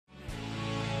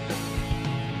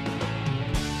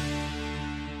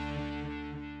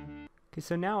Okay,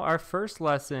 so now our first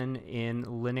lesson in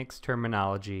Linux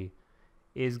terminology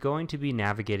is going to be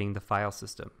navigating the file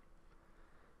system.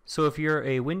 So if you're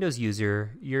a Windows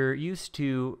user, you're used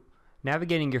to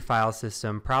navigating your file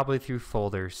system probably through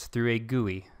folders, through a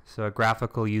GUI, so a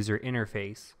graphical user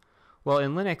interface. Well,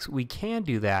 in Linux, we can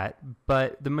do that,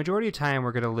 but the majority of the time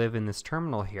we're going to live in this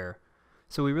terminal here.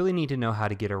 So we really need to know how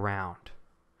to get around.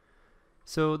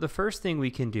 So the first thing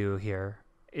we can do here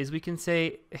is we can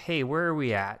say, hey, where are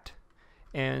we at?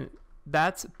 And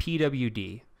that's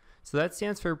PWD. So that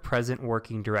stands for present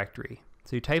working directory.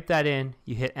 So you type that in,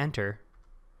 you hit enter,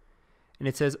 and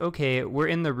it says, okay, we're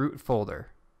in the root folder.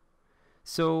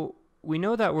 So we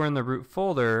know that we're in the root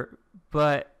folder,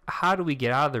 but how do we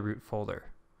get out of the root folder?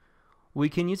 We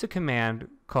can use a command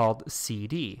called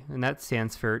cd, and that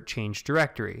stands for change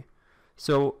directory.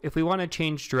 So if we want to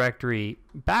change directory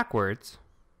backwards,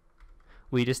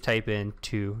 we just type in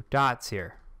 2 dots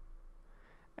here.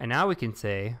 And now we can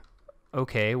say,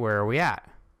 okay, where are we at?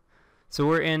 So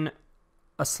we're in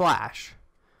a slash.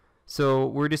 So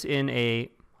we're just in a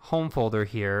home folder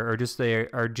here, or just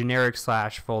our generic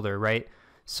slash folder, right?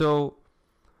 So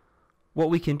what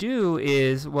we can do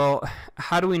is, well,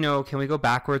 how do we know, can we go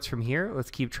backwards from here? Let's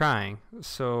keep trying.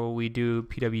 So we do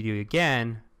pwd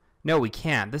again. No, we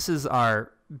can't. This is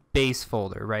our base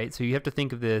folder, right? So you have to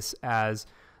think of this as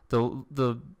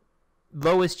the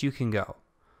lowest you can go.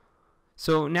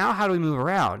 So now how do we move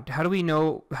around? How do we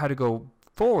know how to go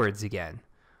forwards again?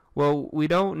 Well, we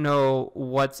don't know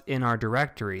what's in our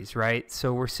directories, right?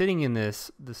 So we're sitting in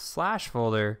this slash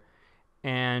folder,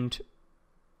 and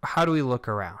how do we look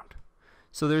around?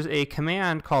 So there's a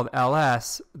command called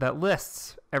ls that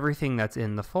lists everything that's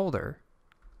in the folder.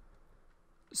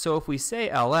 So if we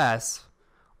say ls,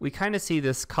 we kind of see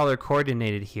this color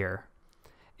coordinated here.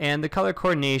 And the color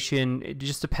coordination, it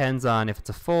just depends on if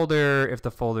it's a folder, if the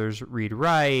folder's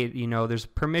read-write, you know, there's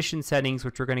permission settings,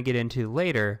 which we're going to get into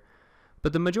later.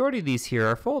 But the majority of these here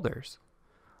are folders.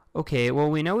 Okay, well,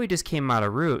 we know we just came out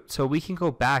of root, so we can go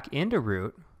back into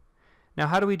root. Now,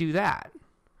 how do we do that?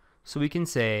 So we can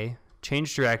say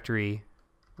change directory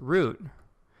root,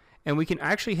 and we can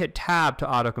actually hit tab to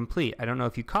autocomplete. I don't know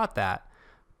if you caught that,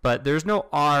 but there's no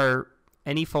R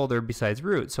any folder besides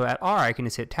root. So at R, I can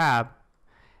just hit tab,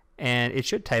 and it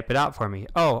should type it out for me.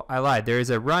 Oh, I lied. There is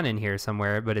a run in here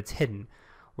somewhere, but it's hidden.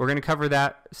 We're going to cover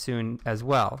that soon as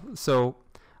well. So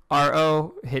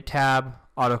RO, hit tab,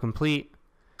 autocomplete,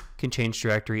 can change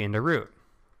directory into root.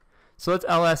 So let's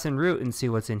ls in root and see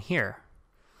what's in here.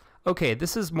 Okay,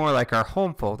 this is more like our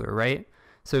home folder, right?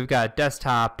 So we've got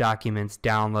desktop, documents,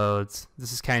 downloads.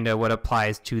 This is kind of what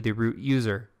applies to the root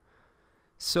user.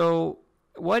 So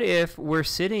what if we're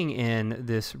sitting in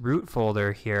this root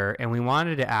folder here and we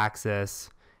wanted to access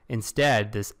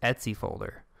instead this etc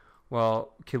folder?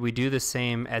 Well, could we do the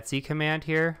same etc command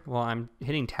here? Well, I'm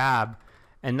hitting tab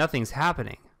and nothing's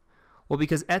happening. Well,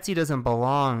 because etc doesn't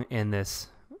belong in this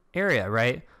area,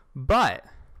 right? But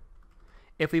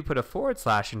if we put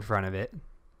a / in front of it,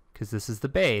 because this is the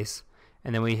base,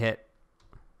 and then we hit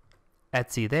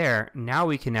etc there, now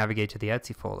we can navigate to the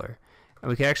etc folder. And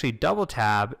we can actually double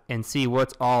tab and see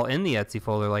what's all in the etc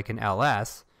folder, like an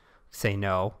ls. Say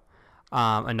no.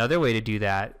 Another way to do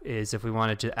that is if we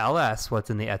wanted to ls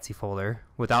what's in the etc folder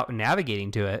without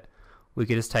navigating to it, we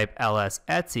could just type ls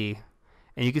etc,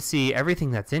 and you can see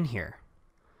everything that's in here.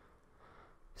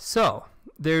 So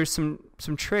there's some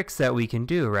tricks that we can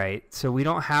do, right? So we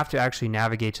don't have to actually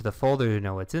navigate to the folder to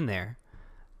know what's in there.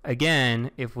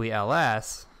 Again, if we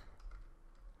ls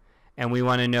and we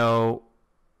want to know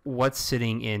what's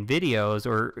sitting in videos,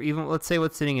 or even let's say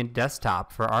what's sitting in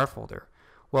desktop for our folder.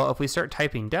 Well, if we start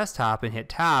typing desktop and hit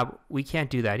tab, we can't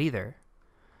do that either,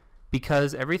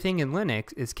 because everything in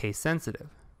Linux is case sensitive.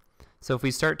 So if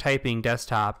we start typing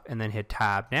desktop and then hit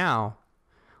tab now,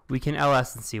 we can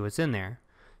ls and see what's in there.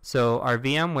 So our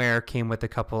VMware came with a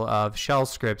couple of shell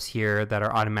scripts here that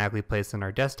are automatically placed on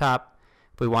our desktop.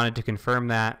 If we wanted to confirm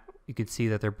that, you can see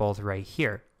that they're both right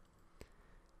here.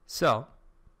 So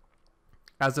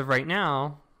as of right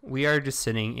now, we are just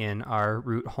sitting in our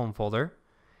root home folder,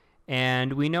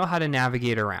 and we know how to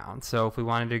navigate around. So if we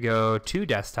wanted to go to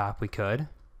desktop, we could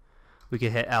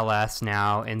hit ls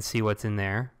now and see what's in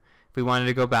there. If we wanted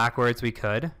to go backwards, we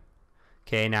could.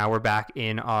 Okay, now we're back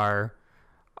in our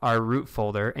root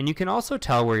folder, and you can also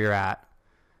tell where you're at.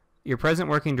 Your present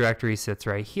working directory sits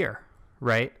right here,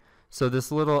 right? So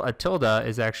this little tilde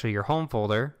is actually your home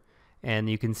folder, and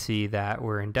you can see that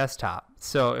we're in desktop.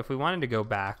 So if we wanted to go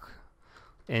back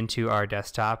into our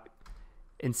desktop,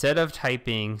 instead of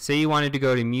typing, say you wanted to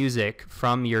go to music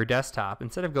from your desktop,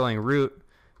 instead of going root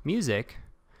music,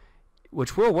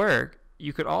 which will work,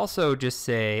 you could also just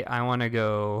say, I want to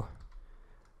go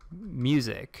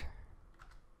music,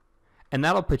 and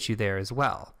that'll put you there as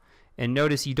well. And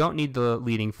notice you don't need the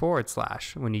leading forward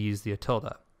slash when you use the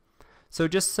tilde. So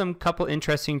just some couple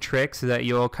interesting tricks that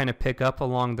you'll kind of pick up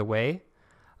along the way.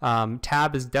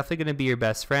 Tab is definitely going to be your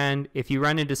best friend. If you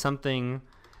run into something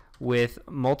with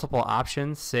multiple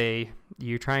options, say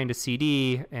you're trying to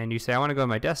CD and you say, I want to go to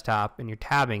my desktop, and you're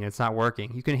tabbing and it's not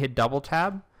working, you can hit double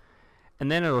tab,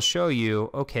 and then it'll show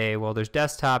you, okay, well, there's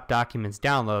desktop, documents,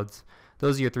 downloads.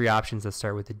 Those are your three options that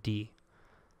start with a D.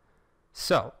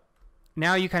 So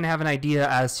now you kind of have an idea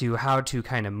as to how to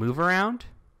kind of move around,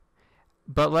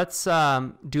 but let's do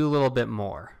a little bit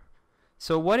more.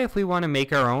 So what if we want to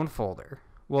make our own folder?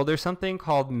 Well, there's something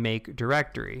called make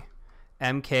directory,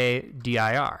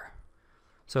 mkdir.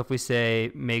 So if we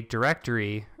say make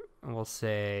directory, we'll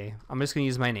say, I'm just going to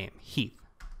use my name, Heath.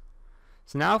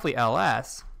 So now if we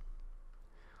ls,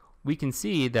 we can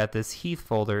see that this Heath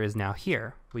folder is now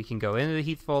here. We can go into the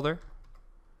Heath folder,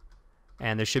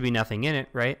 and there should be nothing in it,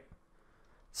 right?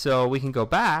 So we can go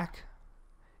back,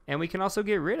 and we can also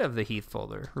get rid of the Heath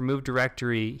folder. Remove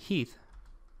directory Heath.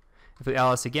 If we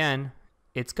ls again,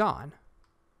 it's gone.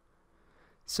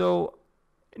 So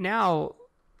now,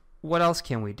 what else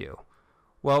can we do?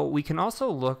 Well, we can also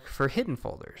look for hidden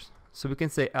folders. So we can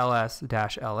say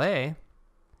ls-la,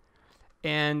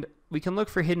 and we can look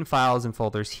for hidden files and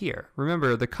folders here.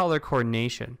 Remember the color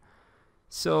coordination.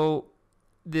 So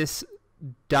this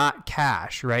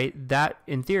 .cache, right? That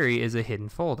in theory is a hidden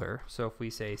folder. So if we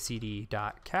say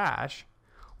cd.cache,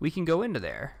 we can go into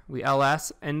there. We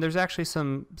ls, and there's actually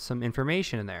some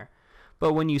information in there.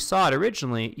 But when you saw it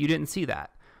originally, you didn't see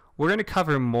that. We're going to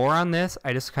cover more on this.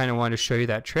 I just kind of wanted to show you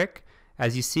that trick.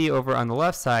 As you see over on the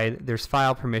left side, there's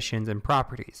file permissions and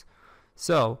properties.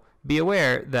 So be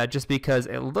aware that just because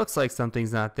it looks like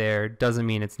something's not there doesn't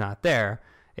mean it's not there.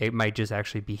 It might just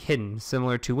actually be hidden,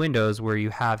 similar to Windows where you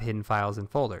have hidden files and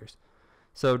folders.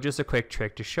 So just a quick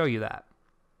trick to show you that.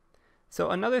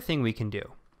 So another thing we can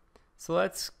do. So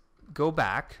let's go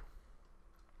back.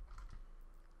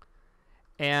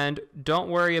 And don't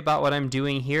worry about what I'm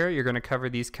doing here. You're going to cover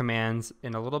these commands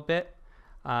in a little bit.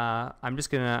 I'm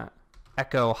just going to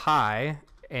echo hi,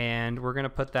 and we're going to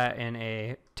put that in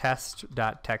a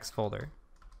test.txt folder.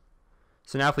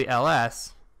 So now if we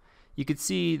ls, you can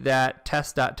see that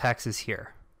test.txt is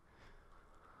here.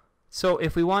 So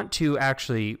if we want to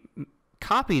actually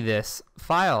copy this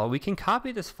file, we can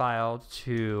copy this file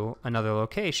to another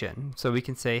location. So we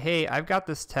can say, hey, I've got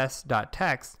this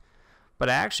test.txt, but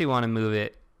I actually want to move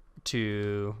it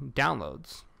to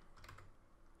downloads.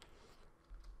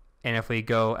 And if we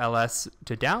go ls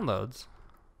to downloads,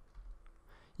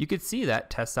 you could see that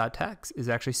test.txt is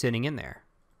actually sitting in there.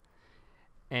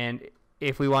 And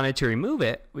if we wanted to remove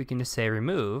it, we can just say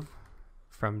remove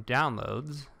from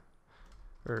downloads,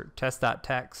 or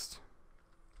test.txt.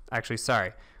 Actually,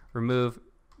 sorry, remove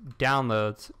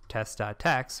downloads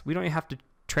test.txt. We don't have to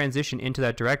transition into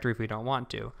that directory if we don't want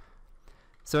to.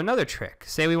 So another trick,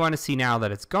 say we want to see now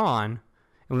that it's gone,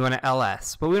 and we want to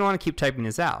ls, but we don't want to keep typing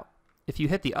this out. If you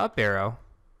hit the up arrow,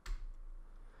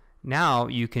 now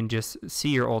you can just see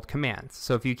your old commands.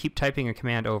 So if you keep typing a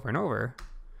command over and over,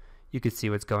 you can see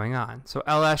what's going on. So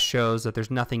ls shows that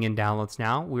there's nothing in downloads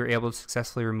now. We were able to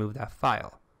successfully remove that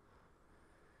file.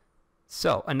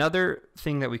 So another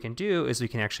thing that we can do is we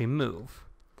can actually move.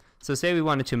 So say we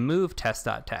wanted to move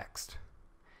test.txt,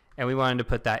 and we wanted to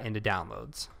put that into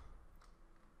downloads.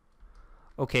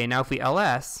 Okay, now if we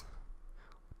ls,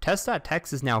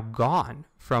 test.txt is now gone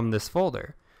from this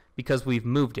folder because we've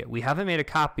moved it. We haven't made a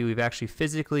copy, we've actually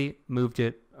physically moved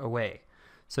it away.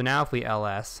 So now if we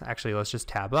ls, actually let's just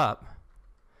tab up,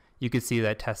 you can see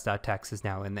that test.txt is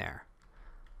now in there.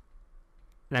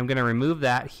 And I'm going to remove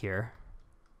that here.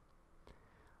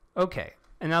 Okay,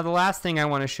 and now the last thing I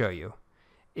want to show you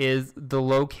is the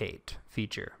locate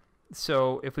feature.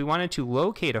 So if we wanted to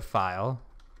locate a file,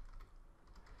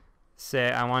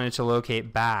 say I wanted to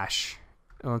locate bash,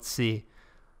 let's see.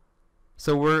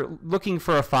 So we're looking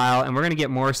for a file, and we're going to get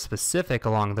more specific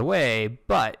along the way,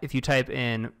 but if you type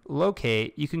in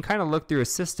locate, you can kind of look through a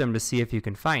system to see if you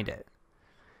can find it.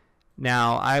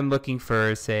 Now I'm looking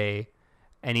for, say,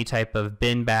 any type of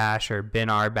bin bash or bin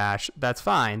r bash. That's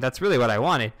fine, that's really what I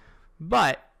wanted,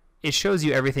 but it shows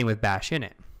you everything with bash in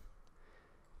it.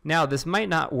 Now this might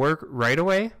not work right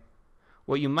away.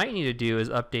 What you might need to do is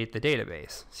update the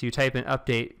database. So you type in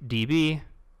updatedb,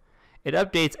 it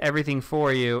updates everything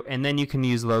for you, and then you can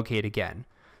use locate again.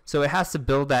 So it has to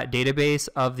build that database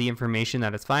of the information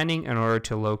that it's finding in order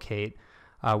to locate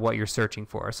what you're searching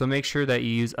for. So make sure that you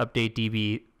use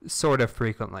updatedb sort of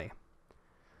frequently.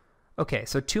 Okay,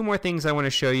 so two more things I want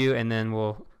to show you, and then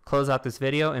we'll close out this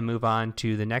video and move on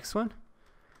to the next one.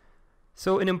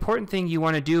 So an important thing you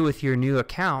want to do with your new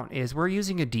account is we're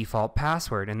using a default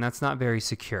password, and that's not very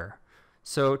secure.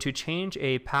 So to change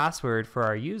a password for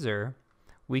our user,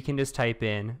 we can just type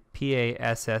in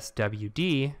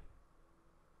passwd,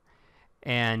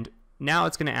 and now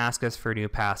it's going to ask us for a new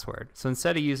password. So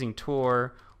instead of using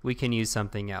Tor, we can use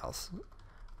something else.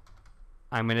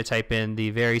 I'm going to type in the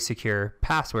very secure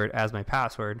password as my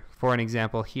password for an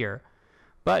example here.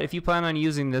 But if you plan on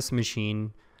using this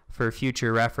machine for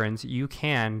future reference, you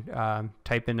can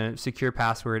type in a secure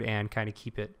password and kind of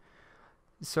keep it.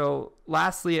 So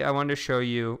lastly, I wanted to show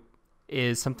you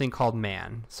is something called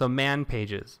man. So man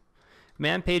pages.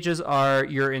 Man pages are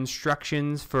your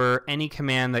instructions for any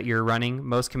command that you're running.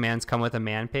 Most commands come with a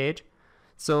man page.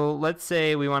 So let's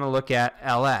say we want to look at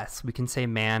ls. We can say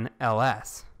man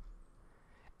ls.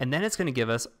 And then it's going to give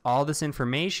us all this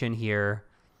information here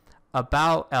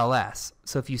about ls.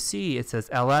 So if you see, it says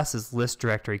ls is list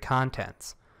directory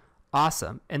contents.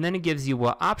 Awesome. And then it gives you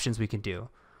what options we can do.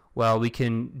 Well, we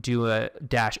can do a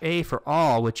 -a for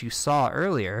all, which you saw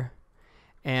earlier.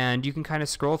 And you can kind of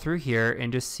scroll through here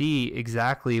and just see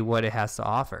exactly what it has to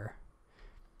offer.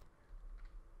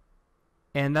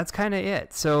 And that's kind of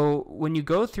it. So when you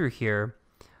go through here,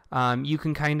 you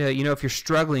can kind of, if you're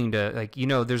struggling to,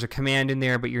 there's a command in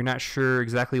there, but you're not sure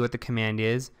exactly what the command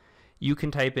is, you can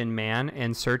type in man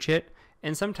and search it.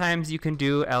 And sometimes you can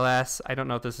do ls, I don't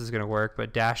know if this is going to work,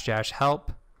 but --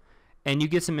 help. And you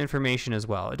get some information as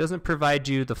well. It doesn't provide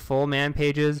you the full man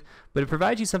pages, but it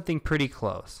provides you something pretty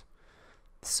close.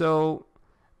 So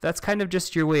that's kind of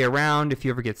just your way around if you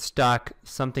ever get stuck,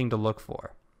 something to look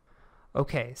for.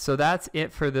 Okay, so that's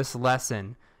it for this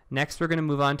lesson. Next, we're going to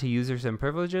move on to users and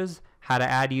privileges, how to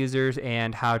add users,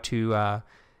 and how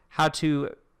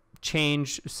to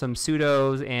change some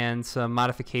sudos and some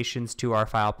modifications to our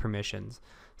file permissions.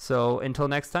 So until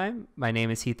next time, my name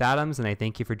is Heath Adams, and I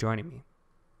thank you for joining me.